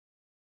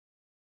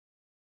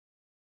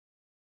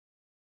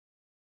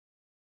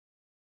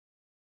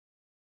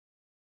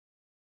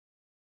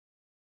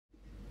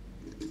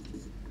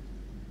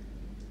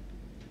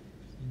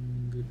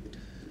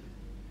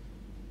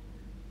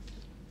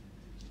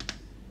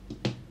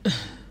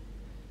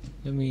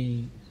Let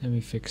me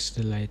fix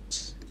the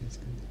lights.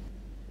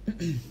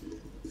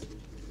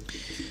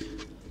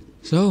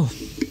 So,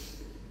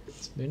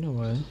 it's been a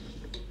while.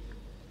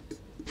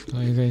 How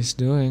are you guys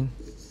doing?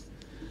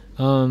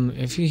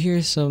 If you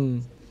hear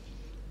some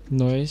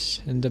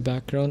noise in the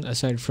background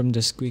aside from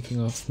the squeaking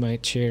of my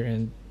chair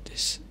and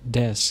this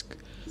desk,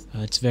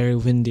 it's very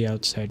windy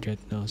outside right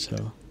now,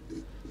 so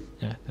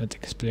yeah, that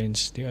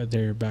explains the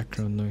other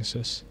background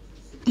noises.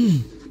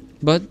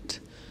 But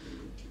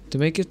to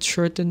make it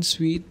short and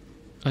sweet,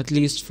 at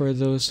least for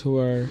those who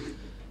are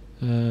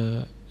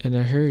in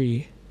a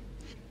hurry,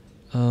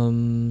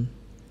 um,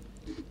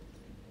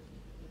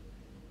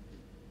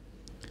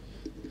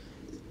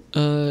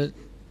 uh,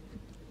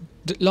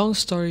 long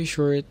story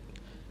short,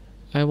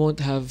 I won't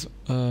have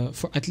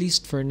for at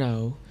least for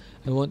now,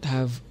 I won't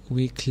have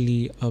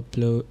weekly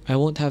upload. I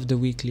won't have the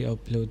weekly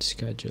upload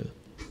schedule.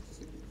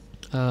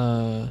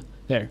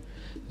 There,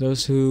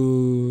 those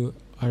who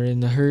are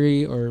in a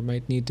hurry or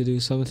might need to do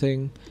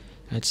something,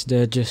 that's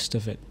the gist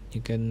of it.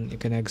 You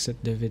can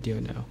exit the video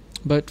now.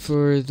 But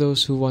for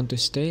those who want to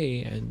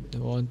stay and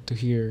want to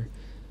hear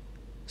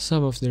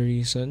some of the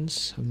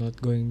reasons, I'm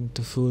not going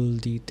to full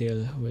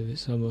detail with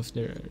some of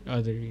the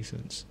other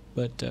reasons.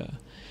 But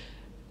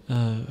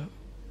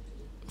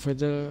for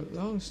the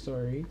long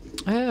story,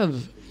 I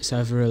have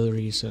several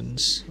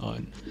reasons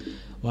on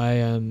why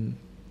I'm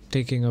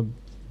taking a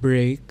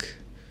break.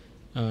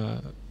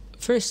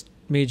 First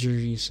major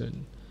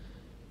reason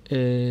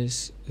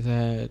is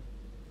that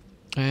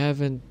I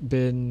haven't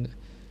been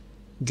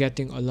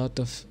getting a lot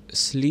of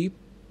sleep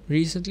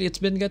recently. It's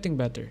been getting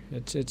better.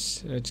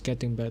 It's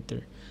getting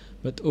better,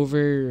 but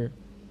over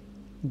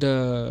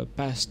the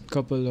past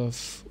couple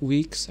of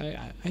weeks,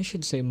 I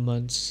should say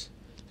months,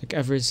 like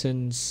ever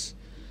since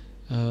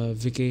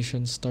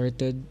vacation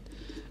started,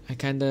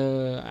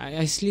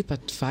 I sleep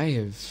at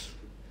 5.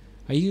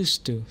 I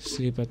used to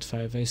sleep at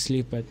 5. I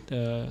sleep at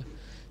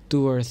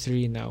 2 or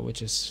 3 now,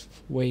 which is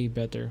way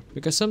better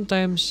because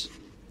sometimes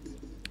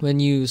when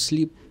you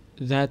sleep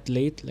that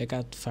late, like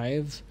at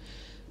 5,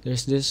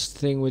 there's this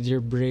thing with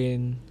your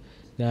brain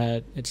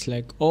that it's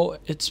like, oh,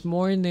 it's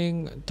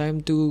morning,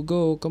 time to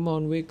go, come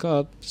on, wake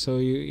up. So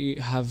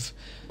you have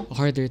a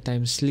harder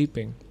time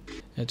sleeping.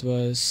 It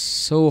was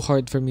so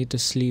hard for me to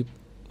sleep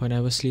when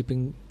I was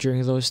sleeping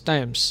during those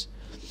times.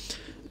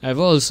 I've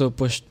also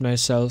pushed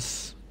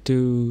myself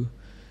to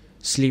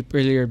sleep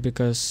earlier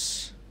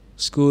because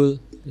school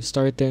is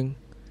starting,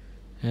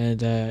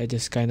 and I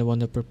just kind of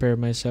want to prepare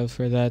myself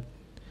for that,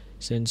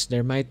 since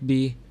there might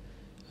be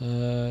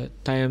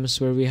times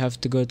where we have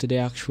to go to the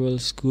actual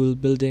school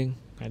building.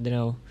 I don't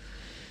know,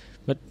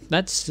 but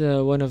that's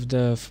one of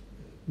the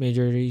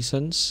major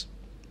reasons.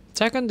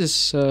 Second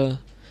is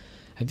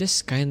I've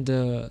just kind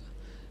of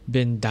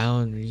been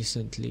down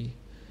recently.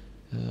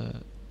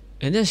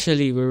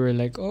 Initially, we were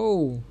like,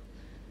 oh,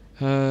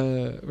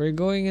 we're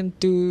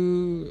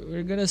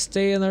gonna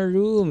stay in our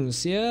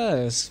rooms.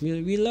 Yes,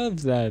 we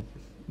love that.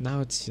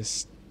 Now it's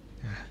just,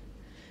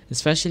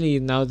 especially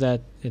now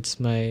that it's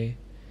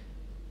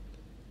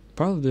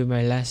probably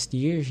my last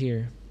year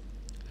here.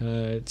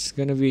 It's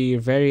gonna be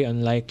very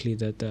unlikely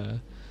that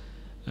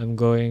I'm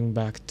going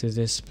back to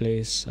this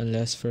place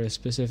unless for a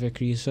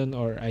specific reason,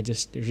 or I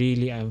just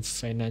really am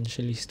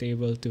financially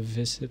stable to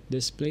visit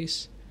this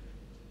place.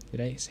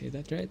 Did I say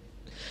that right?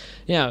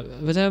 Yeah,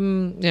 but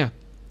yeah,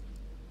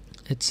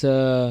 it's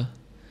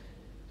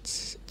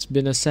it's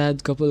been a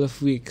sad couple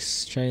of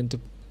weeks trying to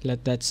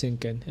let that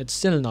sink in. It's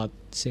still not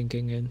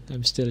sinking in.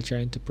 I'm still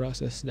trying to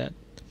process that.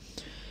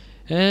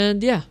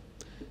 And yeah,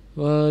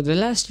 well, the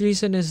last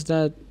reason is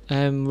that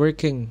I'm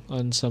working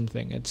on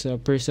something. It's a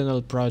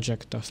personal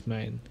project of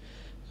mine.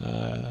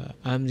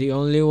 I'm the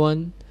only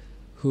one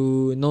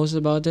who knows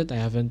about it. I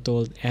haven't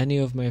told any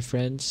of my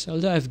friends,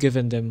 although I've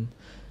given them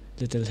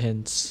little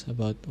hints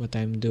about what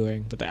I'm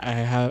doing. But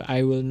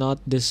I will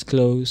not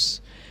disclose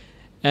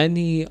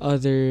any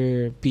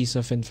other piece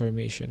of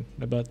information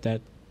about that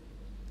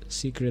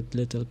secret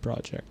little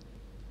project.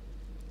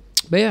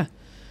 But yeah,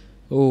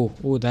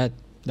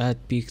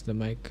 that peaked the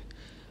mic.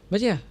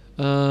 But yeah,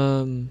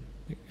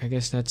 I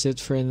guess that's it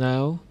for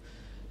now.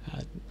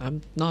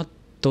 I'm not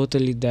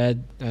totally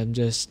dead. I'm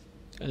just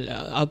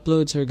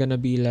uploads are gonna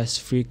be less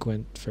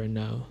frequent for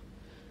now.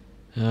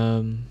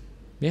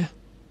 Yeah.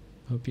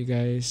 Hope you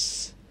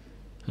guys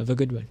have a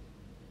good one.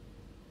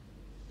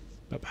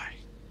 Bye bye.